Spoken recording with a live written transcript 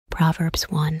Proverbs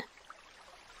 1.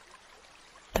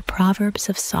 The Proverbs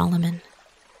of Solomon,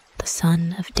 the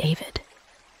son of David,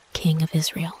 king of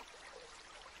Israel.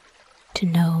 To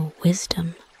know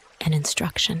wisdom and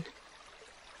instruction,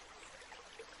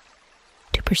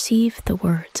 to perceive the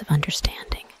words of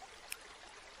understanding,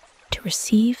 to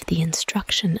receive the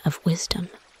instruction of wisdom,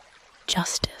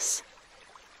 justice,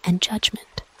 and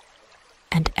judgment,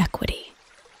 and equity,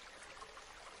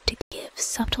 to give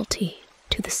subtlety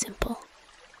to the simple,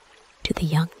 to the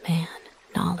young man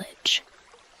knowledge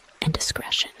and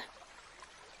discretion.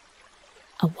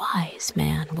 A wise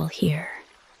man will hear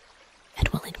and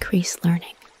will increase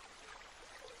learning,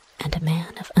 and a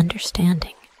man of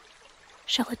understanding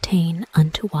shall attain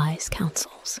unto wise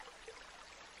counsels.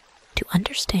 To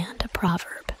understand a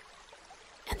proverb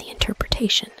and the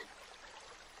interpretation,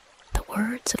 the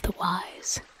words of the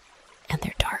wise and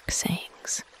their dark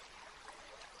sayings.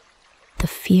 The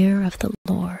fear of the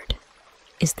Lord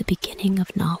is the beginning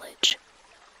of knowledge,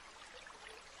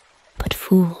 but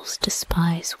fools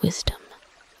despise wisdom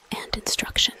and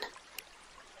instruction.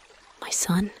 My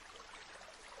son,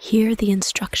 hear the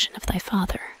instruction of thy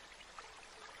father,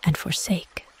 and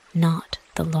forsake not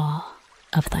the law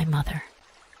of thy mother.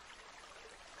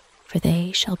 For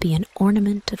they shall be an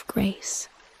ornament of grace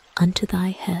unto thy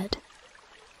head,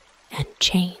 and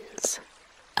chains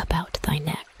about thy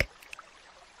neck.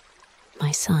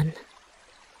 My son,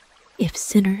 if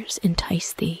sinners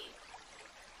entice thee,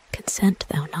 consent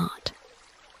thou not.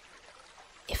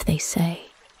 If they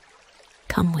say,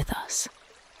 come with us,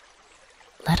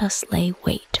 let us lay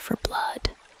wait for blood.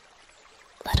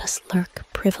 Let us lurk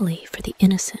privily for the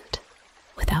innocent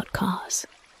without cause.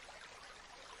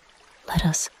 Let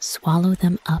us swallow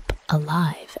them up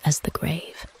alive as the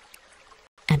grave,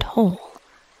 and whole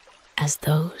as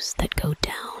those that go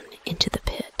down into the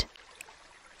pit.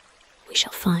 We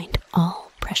shall find all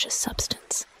precious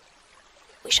substance.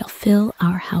 We shall fill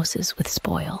our houses with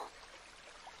spoil.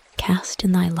 Cast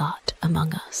in thy lot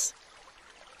among us.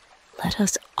 Let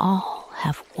us all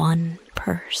have one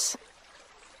purse.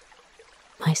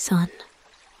 My son,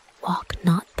 walk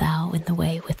not thou in the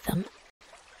way with them.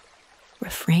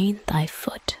 Refrain thy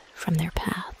foot from their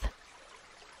path,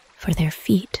 for their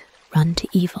feet run to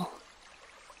evil,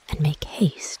 and make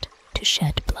haste to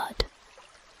shed blood.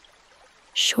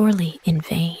 Surely in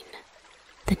vain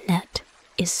the net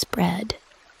is spread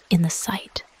in the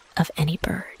sight of any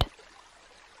bird,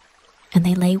 and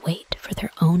they lay wait for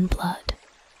their own blood.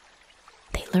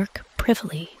 They lurk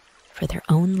privily for their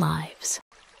own lives.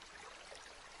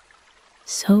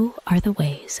 So are the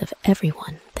ways of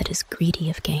everyone that is greedy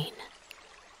of gain,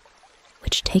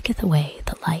 which taketh away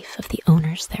the life of the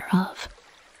owners thereof.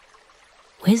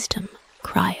 Wisdom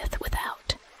crieth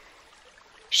without.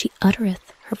 She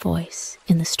uttereth her voice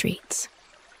in the streets.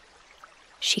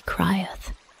 She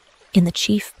crieth in the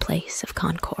chief place of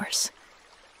concourse,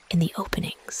 in the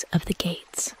openings of the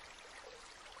gates.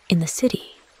 In the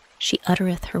city she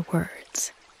uttereth her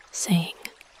words, saying,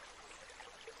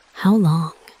 how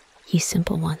long, ye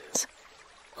simple ones,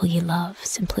 will ye love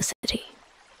simplicity?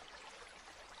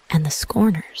 And the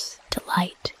scorners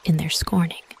delight in their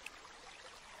scorning,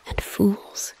 and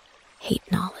fools hate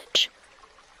knowledge.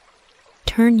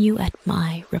 Turn you at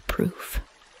my reproof.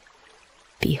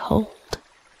 Behold,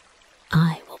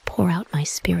 I will pour out my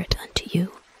spirit unto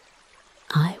you.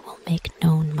 I will make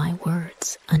known my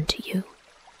words unto you.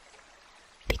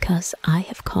 Because I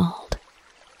have called,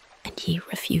 and ye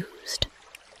refused.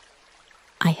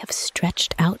 I have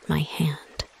stretched out my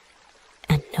hand,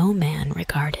 and no man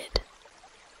regarded.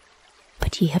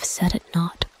 But ye have set at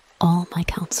naught all my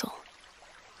counsel,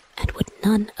 and would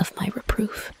none of my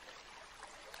reproof.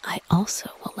 I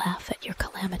also will laugh at your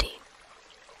calamity.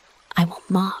 I will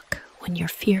mock when your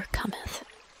fear cometh.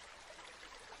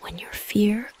 When your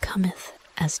fear cometh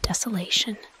as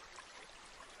desolation,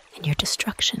 and your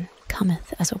destruction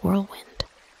cometh as a whirlwind.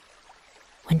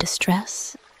 When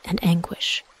distress and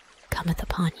anguish cometh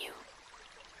upon you,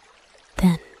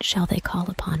 then shall they call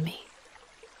upon me,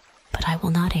 but I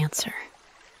will not answer.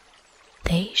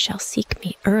 They shall seek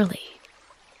me early,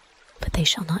 but they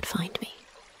shall not find me.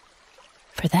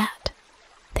 For that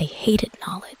they hated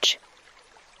knowledge,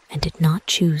 and did not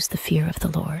choose the fear of the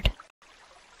Lord.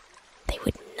 They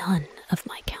would none of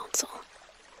my counsel.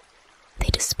 They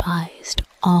despised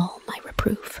all my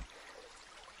reproof.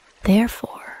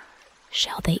 Therefore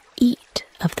shall they eat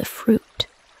of the fruit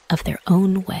of their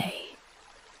own way,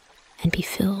 and be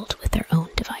filled with their own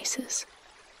devices.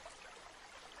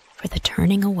 For the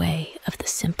turning away of the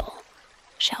simple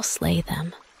shall slay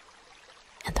them,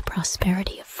 and the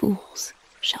prosperity of fools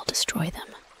shall destroy them.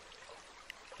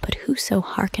 But whoso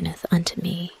hearkeneth unto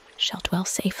me shall dwell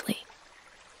safely,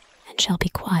 and shall be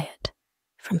quiet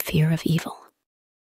from fear of evil.